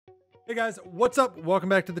Hey guys, what's up? Welcome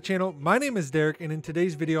back to the channel. My name is Derek, and in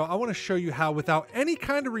today's video, I want to show you how, without any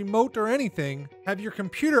kind of remote or anything, have your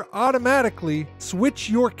computer automatically switch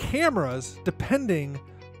your cameras depending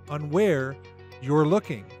on where you're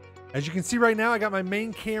looking. As you can see right now, I got my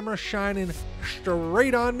main camera shining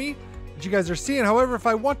straight on me, that you guys are seeing. However, if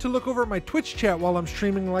I want to look over at my Twitch chat while I'm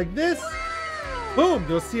streaming like this, boom,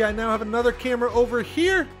 you'll see I now have another camera over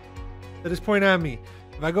here that is pointing at me.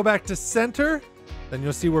 If I go back to center, then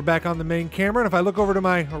you'll see we're back on the main camera. And if I look over to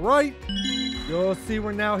my right, you'll see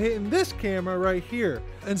we're now hitting this camera right here.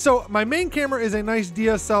 And so my main camera is a nice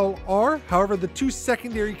DSLR. However, the two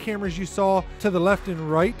secondary cameras you saw to the left and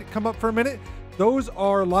right come up for a minute. Those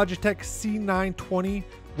are Logitech C920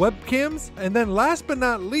 webcams. And then last but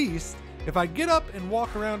not least, if I get up and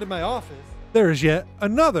walk around in my office, there's yet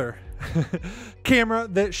another camera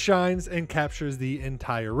that shines and captures the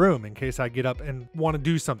entire room in case I get up and want to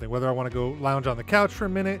do something, whether I want to go lounge on the couch for a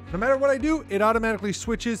minute. No matter what I do, it automatically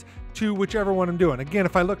switches to whichever one I'm doing. Again,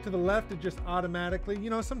 if I look to the left, it just automatically, you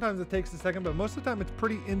know, sometimes it takes a second, but most of the time it's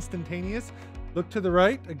pretty instantaneous. Look to the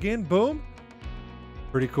right, again, boom.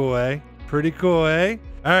 Pretty cool, eh? Pretty cool, eh?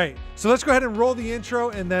 All right, so let's go ahead and roll the intro,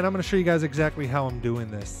 and then I'm going to show you guys exactly how I'm doing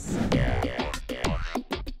this.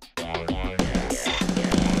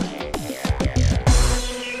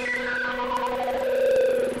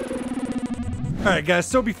 All right, guys,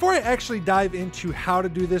 so before I actually dive into how to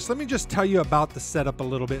do this, let me just tell you about the setup a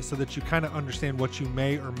little bit so that you kind of understand what you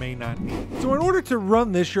may or may not need. So in order to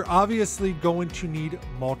run this, you're obviously going to need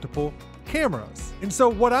multiple cameras. And so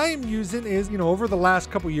what I am using is, you know, over the last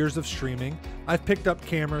couple years of streaming, I've picked up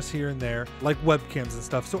cameras here and there, like webcams and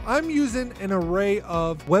stuff. So I'm using an array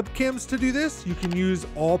of webcams to do this. You can use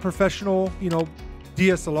all professional, you know,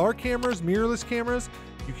 DSLR cameras, mirrorless cameras.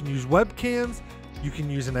 You can use webcams. You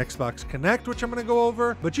can use an Xbox Connect, which I'm going to go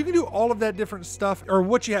over, but you can do all of that different stuff, or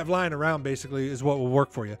what you have lying around basically is what will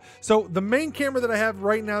work for you. So the main camera that I have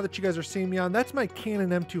right now that you guys are seeing me on, that's my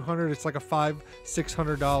Canon M200. It's like a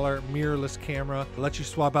 $500-600 mirrorless camera. It lets you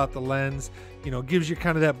swap out the lens, you know, gives you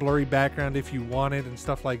kind of that blurry background if you want it and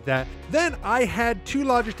stuff like that. Then I had two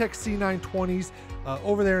Logitech C920s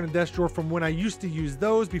over there in a desk drawer from when I used to use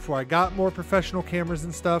those before I got more professional cameras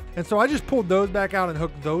and stuff. And so I just pulled those back out and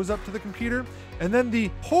hooked those up to the computer. And then the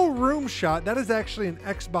whole room shot, that is actually an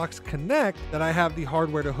Xbox Connect that I have the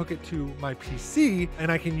hardware to hook it to my PC,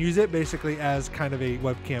 and I can use it basically as kind of a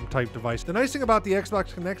webcam type device. The nice thing about the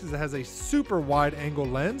Xbox Connect is it has a super wide angle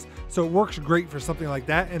lens, so it works great for something like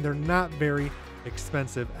that, and they're not very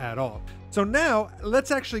expensive at all. So now let's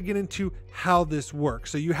actually get into how this works.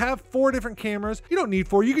 So you have 4 different cameras. You don't need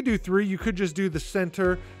 4, you could do 3. You could just do the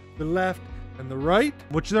center, the left, and the right,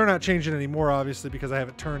 which they're not changing anymore, obviously, because I have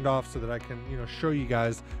it turned off so that I can, you know, show you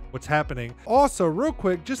guys what's happening. Also, real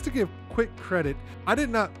quick, just to give quick credit, I did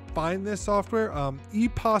not find this software.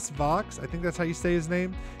 Epos Vox, I think that's how you say his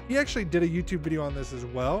name. He actually did a YouTube video on this as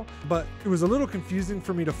well, but it was a little confusing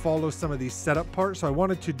for me to follow some of these setup parts, so I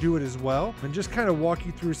wanted to do it as well and just kind of walk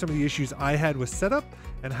you through some of the issues I had with setup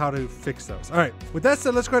and how to fix those. All right, with that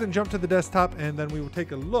said, let's go ahead and jump to the desktop, and then we will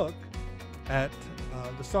take a look at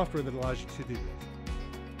the software that allows you to do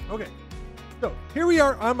this. Okay, so here we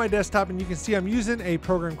are on my desktop, and you can see I'm using a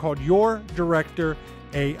program called Your Director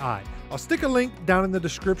AI. I'll stick a link down in the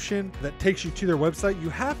description that takes you to their website. You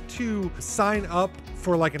have to sign up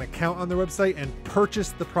for like an account on their website and purchase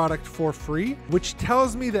the product for free, which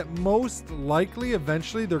tells me that most likely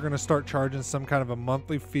eventually they're going to start charging some kind of a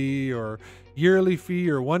monthly fee or yearly fee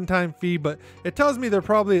or one-time fee, but it tells me they're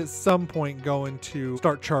probably at some point going to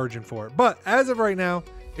start charging for it. But as of right now,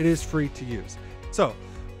 it is free to use. So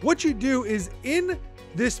what you do is, in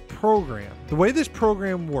this program, the way this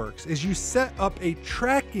program works is you set up a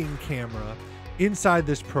tracking camera inside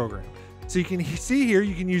this program. So you can see here,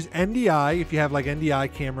 you can use NDI if you have like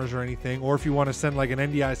NDI cameras or anything, or if you want to send like an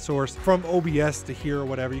NDI source from OBS to here or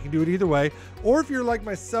whatever, you can do it either way. Or if you're like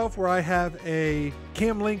myself, where I have a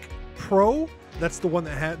Camlink Pro, that's the one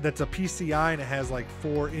that's a PCI and it has like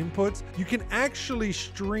 4 inputs. You can actually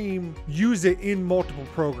use it in multiple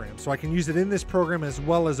programs. So I can use it in this program as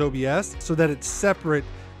well as OBS so that it's separate,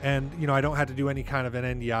 and you know, I don't have to do any kind of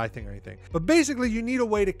an NDI thing or anything. But basically you need a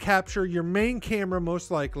way to capture your main camera, most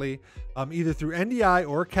likely either through NDI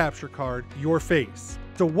or a capture card, your face.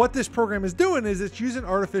 So what this program is doing is it's using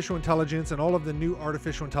artificial intelligence and all of the new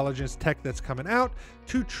artificial intelligence tech that's coming out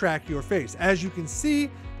to track your face. As you can see,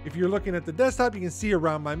 if you're looking at the desktop, you can see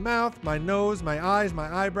around my mouth, my nose, my eyes,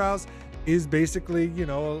 my eyebrows is basically, you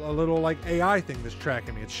know, a little like AI thing that's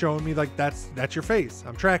tracking me. It's showing me like that's your face.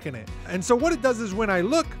 I'm tracking it. And so what it does is when I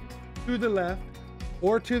look to the left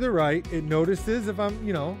or to the right, it notices if I'm,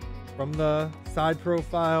 you know, from the side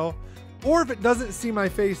profile or if it doesn't see my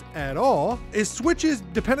face at all, it switches,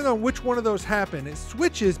 depending on which one of those happen, it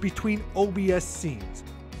switches between OBS scenes.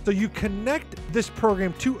 So you connect this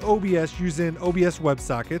program to OBS using OBS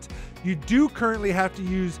WebSockets. You do currently have to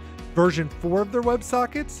use version 4 of their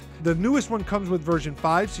WebSockets. The newest one comes with version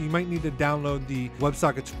 5, so you might need to download the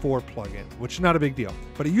WebSockets 4 plugin, which is not a big deal.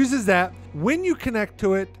 But it uses that. When you connect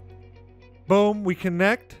to it, boom, we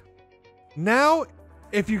connect. Now,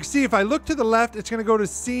 if you see, if I look to the left, it's gonna go to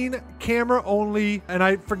scene camera only, and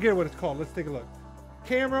I forget what it's called. Let's take a look.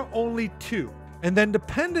 Camera only 2. And then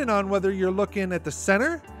depending on whether you're looking at the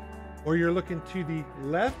center or you're looking to the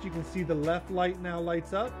left, you can see the left light now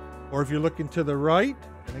lights up. Or if you're looking to the right,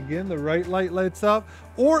 and again, the right light lights up.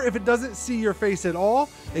 Or if it doesn't see your face at all,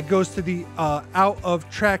 it goes to the out of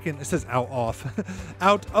tracking. It says out off,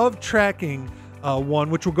 out of tracking one,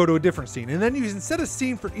 which will go to a different scene. And then you can set a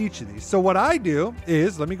scene for each of these. So what I do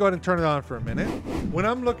is, let me go ahead and turn it on for a minute. When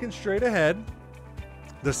I'm looking straight ahead,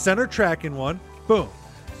 the center tracking one, boom.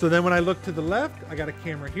 So then when I look to the left, I got a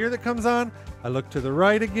camera here that comes on. I look to the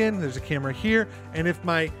right again, there's a camera here. And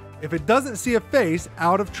if it doesn't see a face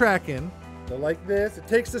out of tracking, so like this, it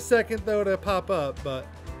takes a second though to pop up, but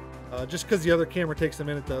just because the other camera takes a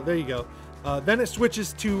minute though, there you go. Then it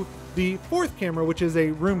switches to the 4th camera, which is a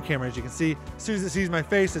room camera. As you can see, as soon as it sees my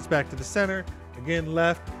face, it's back to the center. Again,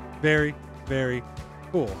 left, very, very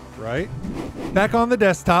cool, right? Back on the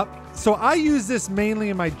desktop. So I use this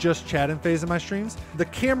mainly in my just chatting phase of my streams. The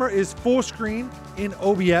camera is full screen in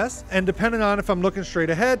OBS, and depending on if I'm looking straight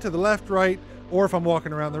ahead, to the left, right, or if I'm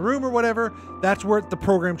walking around the room or whatever, that's where the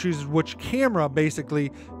program chooses which camera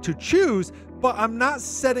basically to choose. But I'm not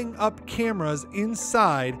setting up cameras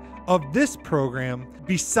inside of this program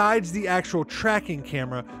besides the actual tracking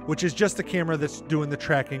camera, which is just the camera that's doing the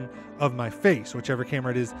tracking of my face, whichever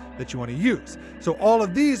camera it is that you want to use. So all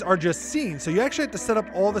of these are just scenes. So you actually have to set up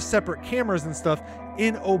all the separate cameras and stuff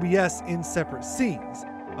in OBS in separate scenes.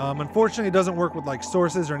 Unfortunately, it doesn't work with like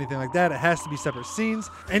sources or anything like that. It has to be separate scenes,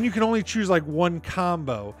 and you can only choose like one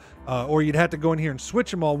combo, or you'd have to go in here and switch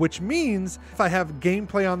them all, which means if I have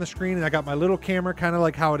gameplay on the screen and I got my little camera kind of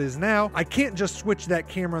like how it is now, I can't just switch that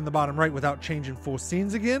camera in the bottom right without changing full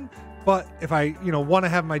scenes again. But if I, want to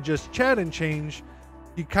have my just chat and change,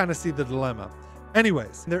 you kind of see the dilemma.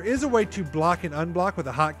 Anyways, there is a way to block and unblock with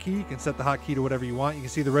a hotkey. You can set the hotkey to whatever you want. You can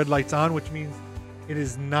see the red light's on, which means it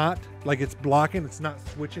is not like it's blocking, it's not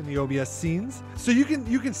switching the OBS scenes. So you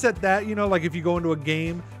can set that, like if you go into a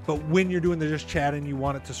game, but when you're doing the just chatting, you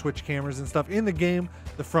want it to switch cameras and stuff. In the game,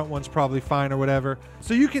 the front one's probably fine or whatever.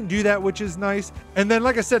 So you can do that, which is nice. And then,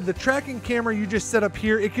 like I said, the tracking camera you just set up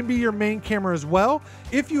here, it can be your main camera as well.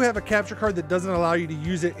 If you have a capture card that doesn't allow you to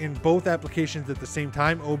use it in both applications at the same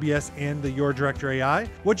time, OBS and the Your Director AI,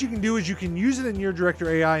 what you can do is you can use it in Your Director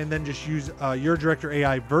AI and then just use Your Director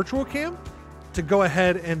AI Virtual Cam to go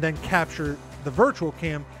ahead and then capture the virtual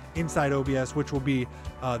cam inside OBS, which will be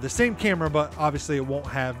the same camera, but obviously it won't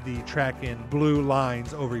have the tracking blue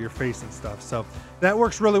lines over your face and stuff. So that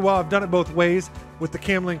works really well. I've done it both ways. With the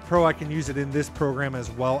CamLink Pro, I can use it in this program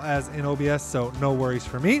as well as in OBS, so no worries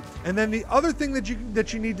for me. And then the other thing that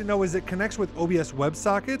you need to know is it connects with OBS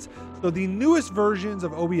WebSockets. So the newest versions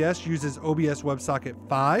of OBS uses OBS WebSocket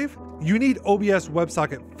 5. You need OBS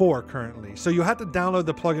WebSocket 4 currently. So you have to download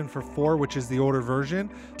the plugin for 4, which is the older version,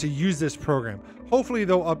 to use this program. Hopefully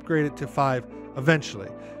they'll upgrade it to 5 eventually.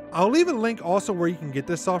 I'll leave a link also where you can get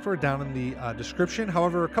this software down in the description.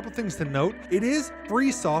 However, a couple things to note. It is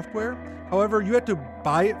free software. However, you have to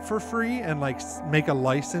buy it for free and like make a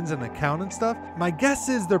license and account and stuff. My guess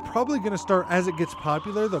is they're probably going to start, as it gets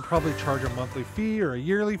popular, they'll probably charge a monthly fee or a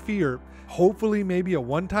yearly fee, or hopefully maybe a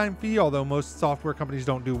one-time fee, although most software companies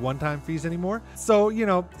don't do one-time fees anymore. So,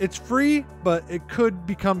 it's free, but it could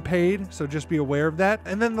become paid, so just be aware of that.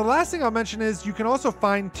 And then the last thing I'll mention is you can also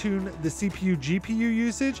fine-tune the CPU GPU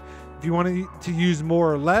usage. If you want to use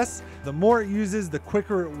more or less, the more it uses, the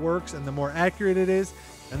quicker it works and the more accurate it is.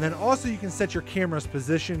 And then also you can set your camera's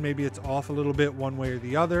position. Maybe it's off a little bit one way or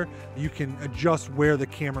the other. You can adjust where the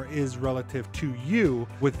camera is relative to you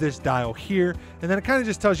with this dial here. And then it kind of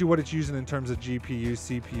just tells you what it's using in terms of GPU,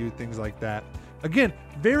 CPU, things like that. Again,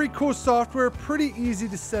 very cool software, pretty easy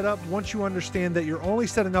to set up once you understand that you're only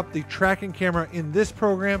setting up the tracking camera in this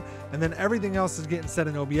program, and then everything else is getting set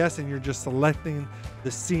in OBS, and you're just selecting the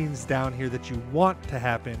scenes down here that you want to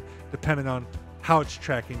happen depending on how it's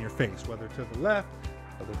tracking your face, whether to the left,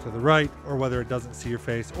 whether to the right, or whether it doesn't see your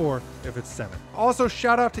face, or if it's centered. Also,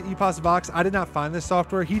 shout out to EposVox. I did not find this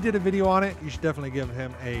software. He did a video on it. You should definitely give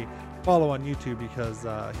him a follow on YouTube because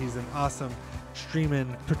he's an awesome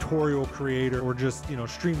streaming tutorial creator or just, you know,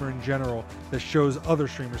 streamer in general that shows other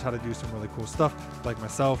streamers how to do some really cool stuff, like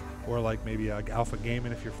myself, or like maybe Alpha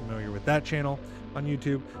Gaming if you're familiar with that channel on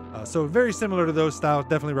YouTube. So very similar to those styles.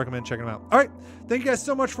 Definitely recommend checking them out. All right, thank you guys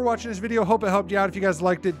so much for watching this video. Hope it helped you out. If you guys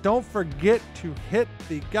liked it, don't forget to hit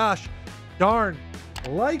the gosh darn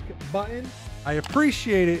like button. I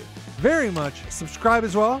appreciate it very much. Subscribe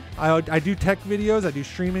as well. I do tech videos. I do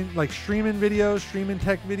streaming videos, streaming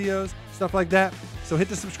tech videos, stuff like that. So hit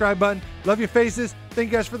the subscribe button. Love your faces.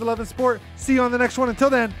 Thank you guys for the love and support. See you on the next one. Until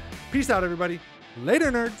then, peace out, everybody.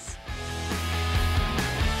 Later, nerds.